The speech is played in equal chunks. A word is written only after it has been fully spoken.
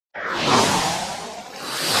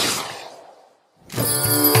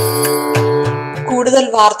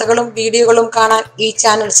കൂടുതൽ വാർത്തകളും വീഡിയോകളും കാണാൻ ഈ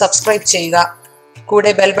ചാനൽ സബ്സ്ക്രൈബ് ചെയ്യുക.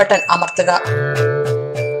 കൂടെ ബെൽ ബട്ടൺ അമർത്തുക.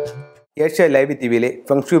 ഏഷ്യ ലൈവ് ടിവിയിലെ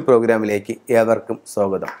ഫെങ് ഷൂയ് പ്രോഗ്രാമിലേക്ക് ഏവർക്കും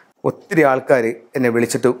സ്വാഗതം. ഒത്തിരി ആൾക്കാർ എന്നെ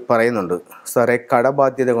വിളിച്ചിട്ട് പറയുന്നുണ്ട്, സാറേ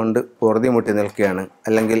കടബാധ്യത കൊണ്ട് പൊറുതിമുട്ടി നിൽക്കുകയാണ്,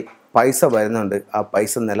 അല്ലെങ്കിൽ പൈസ വരുന്നുണ്ട് ആ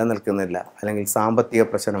പൈസ നിലനിൽക്കുന്നില്ല, അല്ലെങ്കിൽ സാമ്പത്തിക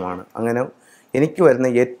പ്രശ്നമാണ്. അങ്ങനെ എനിക്ക്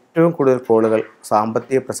വരുന്ന ഏറ്റവും കൂടുതൽ കോളുകൾ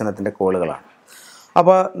സാമ്പത്തിക പ്രശ്നത്തിൻ്റെ കോളുകളാണ്.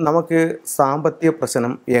 അപ്പോൾ നമുക്ക് സാമ്പത്തിക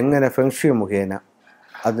പ്രശ്നം എങ്ങനെ ഫെങ് ഷൂയ് മുഖേന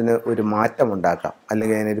അതിന് ഒരു മാറ്റമുണ്ടാക്കാം,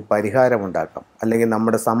 അല്ലെങ്കിൽ അതിനൊരു പരിഹാരമുണ്ടാക്കാം, അല്ലെങ്കിൽ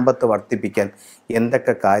നമ്മുടെ സമ്പത്ത് വർദ്ധിപ്പിക്കാൻ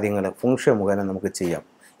എന്തൊക്കെ കാര്യങ്ങൾ ഫെങ് ഷൂയ് മുഖേന നമുക്ക് ചെയ്യാം,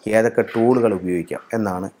 ഏതൊക്കെ ടൂളുകൾ ഉപയോഗിക്കാം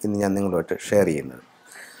എന്നാണ് ഇന്ന് ഞാൻ നിങ്ങളുമായിട്ട് ഷെയർ ചെയ്യുന്നത്.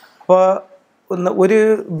 അപ്പോൾ ഒരു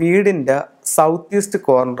വീടിൻ്റെ സൗത്ത് ഈസ്റ്റ്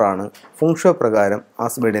കോർണറാണ് ഫെങ് ഷൂയ് പ്രകാരം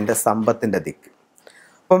ആ വീടിൻ്റെ സമ്പത്തിൻ്റെ ദിക്ക്.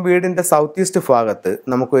 അപ്പം വീടിൻ്റെ സൗത്ത് ഈസ്റ്റ് ഭാഗത്ത്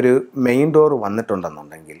നമുക്കൊരു മെയിൻ ഡോർ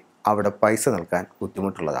വന്നിട്ടുണ്ടെന്നുണ്ടെങ്കിൽ അവിടെ പൈസ നിൽക്കാൻ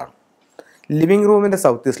ബുദ്ധിമുട്ടുള്ളതാണ്. ലിവിങ് റൂമിൻ്റെ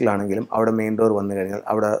സൗത്ത് ഈസ്റ്റിലാണെങ്കിലും അവിടെ മെയിൻ ഡോർ വന്നു കഴിഞ്ഞാൽ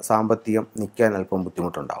അവിടെ സാമ്പത്തികം നിൽക്കാൻ അല്പം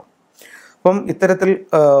ബുദ്ധിമുട്ടുണ്ടാകും. അപ്പം ഇത്തരത്തിൽ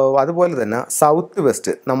അതുപോലെ തന്നെ സൗത്ത്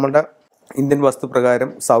വെസ്റ്റ്, നമ്മുടെ ഇന്ത്യൻ വസ്തുപ്രകാരം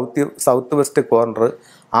സൗത്ത് വെസ്റ്റ് കോർണർ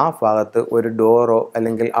ആ ഭാഗത്ത് ഒരു ഡോറോ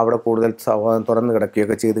അല്ലെങ്കിൽ അവിടെ കൂടുതൽ തുറന്നു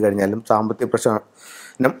കിടക്കുകയൊക്കെ ചെയ്ത് കഴിഞ്ഞാലും സാമ്പത്തിക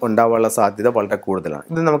പ്രശ്നം ഉണ്ടാവാനുള്ള സാധ്യത വളരെ കൂടുതലാണ്.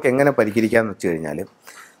 ഇത് നമുക്ക് എങ്ങനെ പരിഹരിക്കാമെന്ന് വെച്ച് കഴിഞ്ഞാൽ,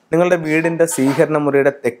 നിങ്ങളുടെ വീടിൻ്റെ സ്വീകരണ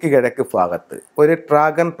മുറിയുടെ തെക്ക് കിഴക്ക് ഭാഗത്ത് ഒരു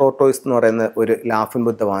ഡ്രാഗൺ ടോർട്ടോയ്സ് എന്ന് പറയുന്ന ഒരു ലാഫിൻ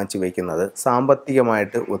ബുദ്ധ വാങ്ങിച്ചു വയ്ക്കുന്നത്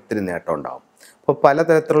സാമ്പത്തികമായിട്ട് ഒത്തിരി നേട്ടം ഉണ്ടാകും. അപ്പോൾ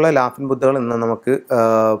പലതരത്തിലുള്ള ലാഫിൻ ബുദ്ധകൾ ഇന്ന് നമുക്ക്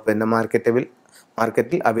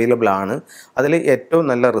മാർക്കറ്റിൽ അവൈലബിൾ ആണ്. അതിൽ ഏറ്റവും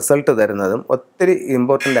നല്ല റിസൾട്ട് തരുന്നതും ഒത്തിരി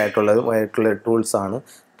ഇമ്പോർട്ടൻ്റ് ആയിട്ടുള്ള ടൂൾസാണ്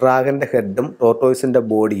ഡ്രാഗൻ്റെ ഹെഡും ടോർട്ടോയ്സിൻ്റെ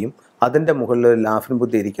ബോഡിയും അതിൻ്റെ മുകളിൽ ഒരു ലാഫിൻ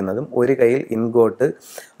ബുദ്ധ ഇരിക്കുന്നതും, ഒരു കയ്യിൽ ഇൻഗോട്ട്,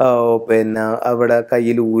 അവിടെ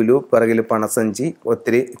കയ്യിൽ ഊലു, പിറകിൽ പണസഞ്ചി,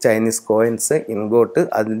 ഒത്തിരി ചൈനീസ് കോയിൻസ്, ഇൻഗോട്ട്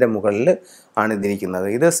അതിൻ്റെ മുകളിൽ ആണ് ഇതിരിക്കുന്നത്.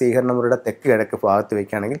 ഇത് സ്വീകരണമുറിയുടെ തെക്ക് കിഴക്ക് ഭാഗത്ത്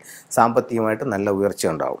വയ്ക്കുകയാണെങ്കിൽ സാമ്പത്തികമായിട്ട് നല്ല ഉയർച്ച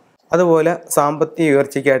ഉണ്ടാകും. അതുപോലെ സാമ്പത്തിക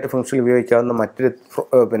ഉയർച്ചയ്ക്കായിട്ട് ഫെങ് ഷൂയിൽ ഉപയോഗിക്കാവുന്ന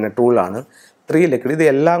മറ്റൊരു ടൂളാണ് 3 ലക്കിടി. ഇത്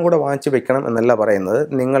എല്ലാം കൂടെ വാങ്ങിച്ച് വെക്കണം എന്നല്ല പറയുന്നത്,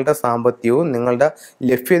 നിങ്ങളുടെ സാമ്പത്തികവും നിങ്ങളുടെ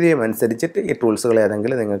ലഭ്യതയും അനുസരിച്ചിട്ട് ഈ ടൂൾസുകൾ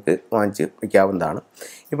ഏതെങ്കിലും നിങ്ങൾക്ക് വാങ്ങിച്ച് വയ്ക്കാവുന്നതാണ്.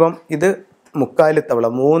 ഇപ്പം ഇത് 3/4 തവള,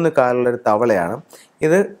 3 കാലുള്ളൊരു തവളയാണ്.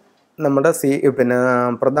 ഇത് നമ്മുടെ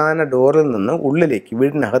പ്രധാന ഡോറിൽ നിന്ന് ഉള്ളിലേക്ക്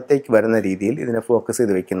വീടിനകത്തേക്ക് വരുന്ന രീതിയിൽ ഇതിനെ ഫോക്കസ്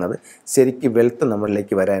ചെയ്ത് വെക്കുന്നത് ശരിക്കും വെൽത്ത്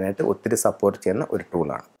നമ്മളിലേക്ക് വരാനായിട്ട് ഒത്തിരി സപ്പോർട്ട് ചെയ്യുന്ന ഒരു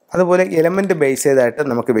ടൂളാണ്. അതുപോലെ എലമെൻറ്റ് ബേസ് ചെയ്തായിട്ട്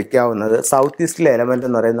നമുക്ക് വെക്കാവുന്നത് സൗത്ത് ഈസ്റ്റിലെ എലമെൻ്റ്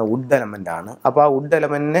എന്ന് പറയുന്ന വുഡ് എലമെൻ്റാണ്. അപ്പോൾ ആ വുഡ്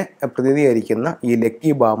എലമെൻറ്റിനെ പ്രതിനിധീകരിക്കുന്ന ഈ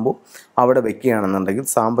ലക്കി ബാമ്പു അവിടെ വെക്കുകയാണെന്നുണ്ടെങ്കിൽ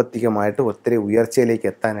സാമ്പത്തികമായിട്ട് ഒത്തിരി ഉയർച്ചയിലേക്ക്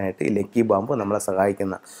എത്താനായിട്ട് ഈ ലക്കി ബാമ്പു നമ്മളെ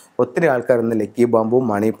സഹായിക്കുന്ന ഒത്തിരി ആൾക്കാർ ഇന്ന് lucky bamboo,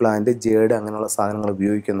 money plant, jade അങ്ങനെയുള്ള സാധനങ്ങൾ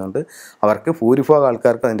ഉപയോഗിക്കുന്നുണ്ട്. അവർക്ക് ഭൂരിഭാഗം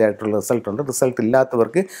ആൾക്കാർക്ക് അതിൻ്റെ ആയിട്ടുള്ള റിസൾട്ട് ഉണ്ട്. റിസൾട്ട്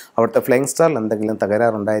ഇല്ലാത്തവർക്ക് അവിടുത്തെ ഫ്ലൈങ് സ്റ്റാറിൽ എന്തെങ്കിലും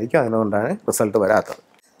തകരാറുണ്ടായിരിക്കും, അതുകൊണ്ടാണ് റിസൾട്ട് വരാത്തത്.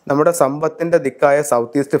 നമ്മുടെ സമ്പത്തിൻ്റെ ദിക്കായ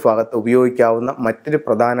സൗത്ത് ഈസ്റ്റ് ഭാഗത്ത് ഉപയോഗിക്കാവുന്ന മറ്റൊരു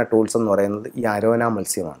പ്രധാന ടൂൾസ് എന്ന് പറയുന്നത് ഈ അരോന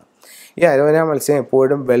മത്സ്യമാണ്. ഈ അരോന മത്സ്യം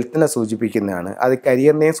എപ്പോഴും വെൽത്തിനെ സൂചിപ്പിക്കുന്നതാണ്, അത്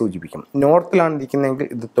കരിയറിനെയും സൂചിപ്പിക്കും. നോർത്തിലാണ് ഇരിക്കുന്നതെങ്കിൽ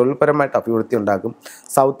ഇത് തൊഴിൽപരമായിട്ട് അഭിവൃദ്ധി ഉണ്ടാകും,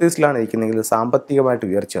 സൗത്ത് ഈസ്റ്റിലാണ് ഇരിക്കുന്നതെങ്കിൽ ഇത് സാമ്പത്തികമായിട്ട്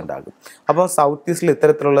ഉയർച്ച ഉണ്ടാകും. അപ്പോൾ സൗത്ത് ഈസ്റ്റിൽ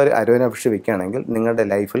ഇത്തരത്തിലുള്ള ഒരു അരോന ഫിഷ് വയ്ക്കുകയാണെങ്കിൽ നിങ്ങളുടെ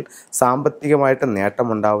ലൈഫിൽ സാമ്പത്തികമായിട്ട്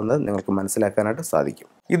നേട്ടമുണ്ടാവുന്നത് നിങ്ങൾക്ക് മനസ്സിലാക്കാനായിട്ട് സാധിക്കും.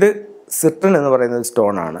 ഇത് സിട്രിൻ എന്ന് പറയുന്ന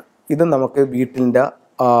സ്റ്റോണാണ്. ഇത് നമുക്ക് വീട്ടിൻ്റെ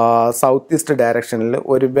സൗത്ത് ഈസ്റ്റ് ഡയറക്ഷനിൽ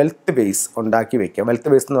ഒരു വെൽത്ത് ബേസ് ഉണ്ടാക്കി വയ്ക്കാം. വെൽത്ത്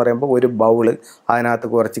ബേസ് എന്ന് പറയുമ്പോൾ ഒരു ബൗള്, അതിനകത്ത്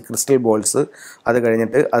കുറച്ച് ക്രിസ്റ്റൽ ബോൾസ്, അത്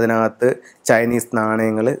കഴിഞ്ഞിട്ട് അതിനകത്ത് ചൈനീസ്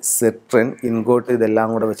നാണയങ്ങൾ, സിട്രിൻ, ഇൻഗോട്ട്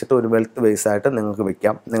ഇതെല്ലാം കൂടെ വെച്ചിട്ട് ഒരു വെൽത്ത് ബേസായിട്ട് നിങ്ങൾക്ക്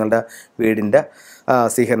വയ്ക്കാം. നിങ്ങളുടെ വീടിൻ്റെ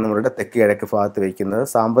സ്വീകരണമുറിയുടെ തെക്ക് കിഴക്ക് ഭാഗത്ത് വയ്ക്കുന്നത്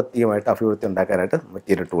സാമ്പത്തികമായിട്ട് അഭിവൃദ്ധി ഉണ്ടാക്കാനായിട്ട്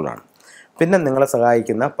പറ്റിയൊരു ടൂളാണ്. പിന്നെ നിങ്ങളെ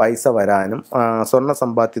സഹായിക്കുന്ന പൈസ വരാനും സ്വർണ്ണ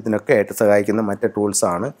സമ്പാദ്യത്തിനൊക്കെ ആയിട്ട് സഹായിക്കുന്ന മറ്റ്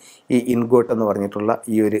ടൂൾസാണ് ഈ ഇൻഗോട്ട് എന്ന് പറഞ്ഞിട്ടുള്ള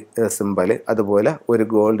ഈ ഒരു സിമ്പൽ, അതുപോലെ ഒരു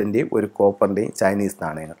ഗോൾഡിൻ്റെയും ഒരു കോപ്പറിൻ്റെയും ചൈനീസ്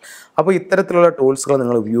നാണയങ്ങൾ. അപ്പോൾ ഇത്തരത്തിലുള്ള ടൂൾസുകൾ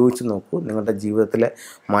നിങ്ങൾ ഉപയോഗിച്ച് നോക്കൂ. നിങ്ങളുടെ ജീവിതത്തിലെ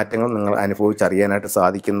മാറ്റങ്ങൾ നിങ്ങൾ അനുഭവിച്ചറിയാനായിട്ട്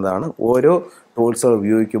സാധിക്കുന്നതാണ്. ഓരോ ടൂൾസുകൾ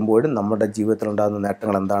ഉപയോഗിക്കുമ്പോഴും നമ്മുടെ ജീവിതത്തിലുണ്ടാകുന്ന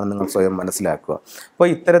നേട്ടങ്ങൾ എന്താണെന്ന് നിങ്ങൾ സ്വയം മനസ്സിലാക്കുക. അപ്പോൾ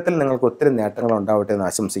ഇത്തരത്തിൽ നിങ്ങൾക്ക് ഒത്തിരി നേട്ടങ്ങൾ ഉണ്ടാവട്ടെ എന്ന്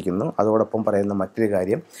ആശംസിക്കുന്നു. അതോടൊപ്പം പറയുന്ന മറ്റൊരു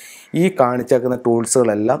കാര്യം, ഈ കാണിച്ചേക്കുന്ന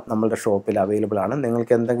ടൂൾസുകളെല്ലാം നമ്മളുടെ ഷോപ്പിൽ അവൈലബിൾ ആണ്.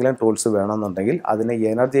 നിങ്ങൾക്ക് എന്തെങ്കിലും ടൂൾസ് വേണമെന്നുണ്ടെങ്കിൽ അതിനെ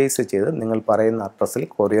എനർജൈസ് ചെയ്ത് നിങ്ങൾ പറയുന്ന അഡ്രസ്സിൽ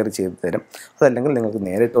കൊറിയർ ചെയ്ത് തരും. അതല്ലെങ്കിൽ നിങ്ങൾക്ക്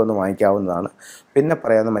നേരിട്ട് വന്ന് വാങ്ങിക്കാവുന്നതാണ്. പിന്നെ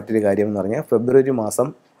പറയാവുന്ന മറ്റൊരു കാര്യം എന്ന് പറഞ്ഞാൽ, ഫെബ്രുവരി മാസം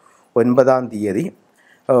 9-ാം തീയതി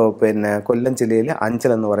കൊല്ലം ജില്ലയിലെ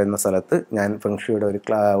അഞ്ചൽ എന്ന് പറയുന്ന സ്ഥലത്ത് ഞാൻ ഫെങ് ഷൂയുടെ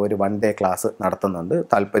ഒരു 1 ഡേ ക്ലാസ് നടത്തുന്നുണ്ട്.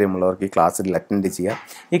 താല്പര്യമുള്ളവർക്ക് ഈ ക്ലാസ്സിൽ അറ്റൻഡ് ചെയ്യാം.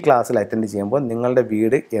 ഈ ക്ലാസ്സിൽ അറ്റൻഡ് ചെയ്യുമ്പോൾ നിങ്ങളുടെ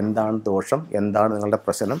വീട് എന്താണ് ദോഷം, എന്താണ് നിങ്ങളുടെ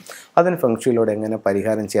പ്രശ്നം, അതിന് ഫെങ് ഷൂയിലൂടെ എങ്ങനെ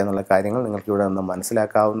പരിഹാരം ചെയ്യാനുള്ള കാര്യങ്ങൾ നിങ്ങൾക്ക് ഇവിടെ നിന്ന്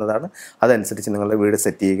മനസ്സിലാക്കാവുന്നതാണ്. അതനുസരിച്ച് നിങ്ങളുടെ വീട്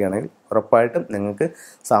സെറ്റ് ചെയ്യുകയാണെങ്കിൽ ഉറപ്പായിട്ടും നിങ്ങൾക്ക്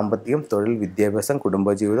സാമ്പത്തികം, തൊഴിൽ, വിദ്യാഭ്യാസം,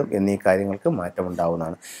 കുടുംബജീവിതം എന്നീ കാര്യങ്ങൾക്ക്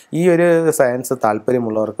മാറ്റമുണ്ടാവുന്നതാണ്. ഈ ഒരു സയൻസ്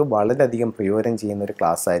താല്പര്യമുള്ളവർക്ക് വളരെയധികം പ്രയോജനം ചെയ്യുന്ന ഒരു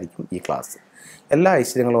ക്ലാസ് ആയിരിക്കും ഈ ക്ലാസ്. എല്ലാ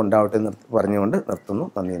ഐശ്വര്യങ്ങളും ഉണ്ടാവട്ടെ എന്ന് പറഞ്ഞുകൊണ്ട് നിർത്തുന്നു.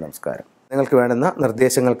 നന്ദി, നമസ്കാരം. നിങ്ങൾക്ക് വേണ്ടുന്ന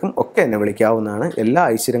നിർദ്ദേശങ്ങൾക്കും ഒക്കെ എന്നെ വിളിക്കാവുന്നതാണ്. എല്ലാ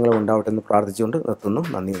ഐശ്വര്യങ്ങളും ഉണ്ടാവട്ടെ എന്ന് പ്രാർത്ഥിച്ചുകൊണ്ട് നിർത്തുന്നു.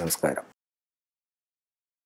 നന്ദി, നമസ്കാരം.